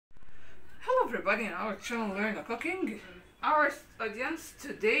everybody in our channel Learn Cooking. Our audience,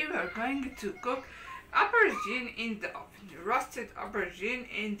 today we are going to cook aubergine in the oven, roasted aubergine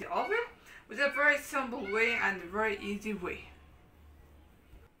in the oven with a very simple way and a very easy way.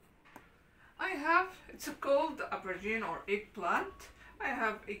 It's called aubergine or eggplant. I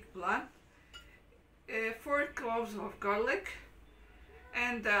have eggplant, 4 cloves of garlic,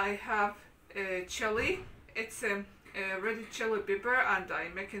 and I have chili. It's a ready chili pepper, and I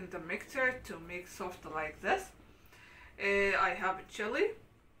make in the mixer to make soft like this. I have chili,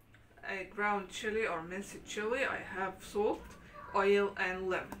 a ground chili or minced chili. I have salt, oil, and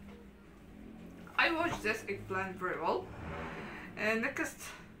lemon. I wash this eggplant very well. Next,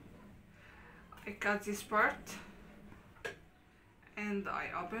 I cut this part and I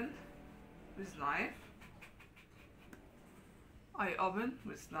open with knife.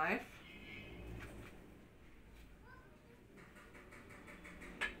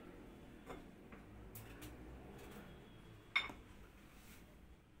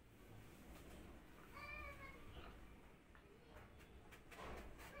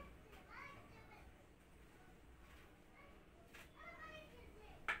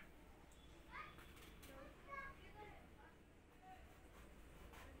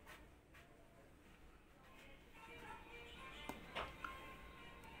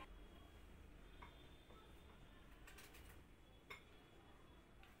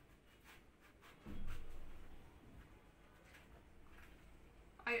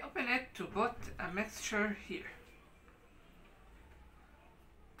 I open it to put a mixture here.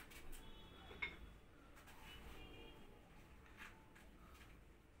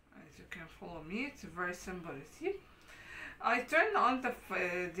 As you can follow me, it's a very simple recipe. I turn on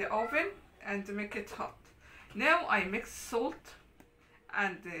the oven and make it hot. Now I mix salt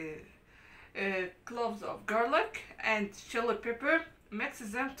and cloves of garlic and chili pepper, mix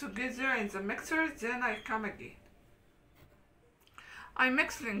them together in the mixer, then I come again. I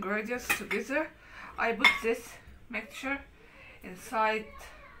mix the ingredients together. I put this mixture inside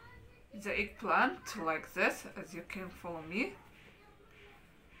the eggplant like this, as you can follow me.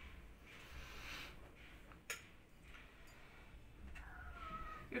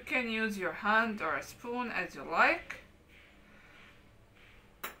 You can use your hand or a spoon as you like.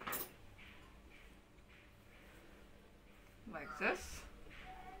 Like this.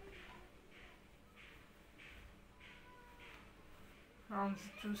 Around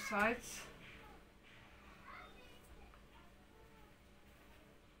the 2 sides.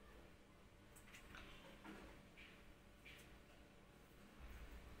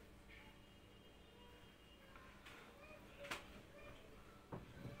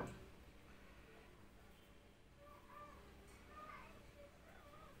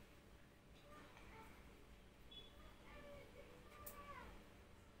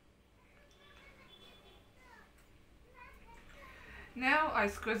 Now I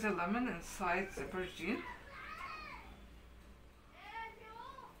squeeze the lemon inside the aubergine.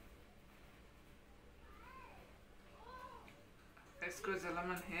 I squeeze the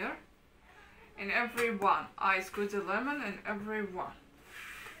lemon here. In every one. I squeeze the lemon in every one.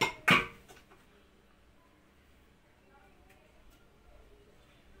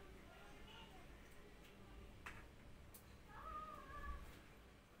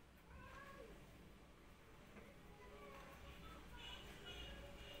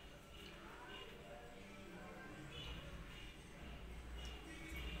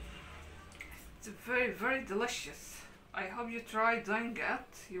 It's very delicious. I hope you try doing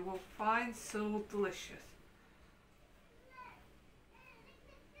it. You will find so delicious.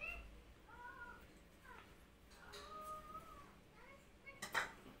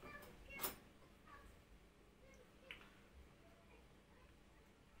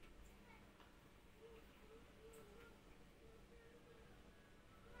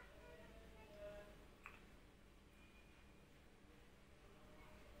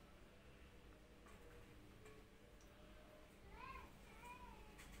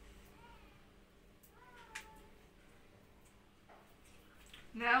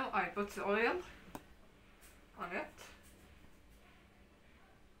 Now I put the oil on it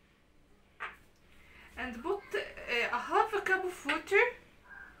and put a half a cup of water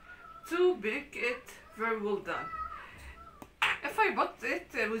to make it very well done. If I put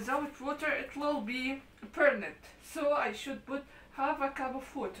it without water, it will be burned, so I should put half a cup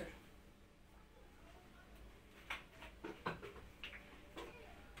of water.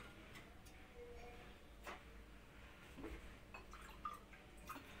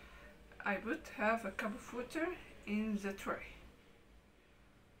 I put half a cup of water in the tray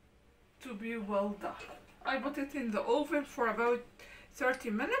to be well done. I put it in the oven for about 30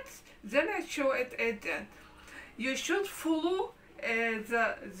 minutes, then I show it at the end. You should follow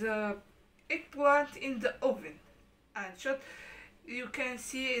the eggplant in the oven, and you can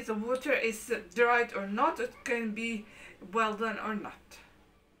see if the water is dried or not. It can be well done or not.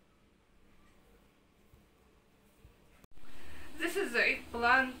 This is the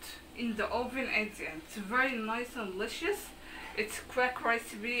eggplant in the oven at the end. It's very nice and delicious. It's a quick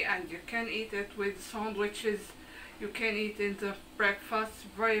recipe and you can eat it with sandwiches. You can eat in the breakfast.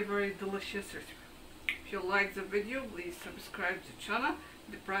 Very delicious recipe. If you like the video, please subscribe to the channel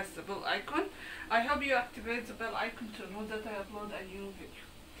and press the bell icon. I hope you activate the bell icon to know that I upload a new video.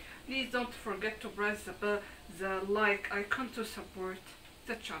 Please don't forget to press the like icon to support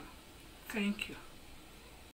the channel. Thank you.